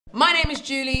My name is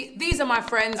Julie, these are my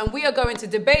friends, and we are going to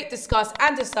debate, discuss,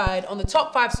 and decide on the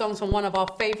top 5 songs from one of our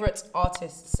favourite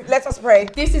artists. Let us pray.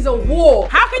 This is a war.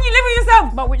 How can you live with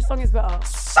yourself? But which song is better?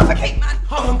 Suffocate, man.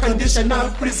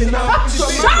 Unconditional prisoner.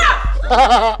 Shut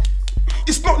up!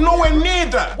 It's not nowhere near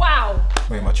that. Wow.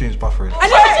 Wait, my tune's buffering.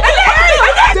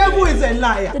 Devil is a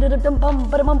liar.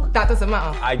 That doesn't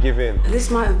matter. I give in. This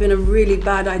might have been a really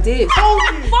bad idea.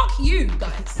 Fuck you,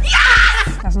 guys.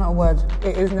 Yes! That's not a word.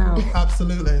 It is now.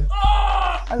 Absolutely.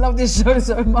 I love this show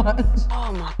so much.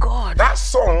 Oh my God. That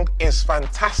song is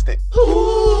fantastic.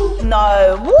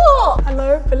 No. What?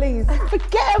 Hello, police.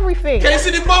 Forget everything. Can you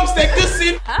see the bumps? They're good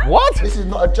scene. What? This is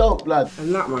not a joke, lad.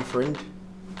 And that, my friend,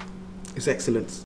 is excellence.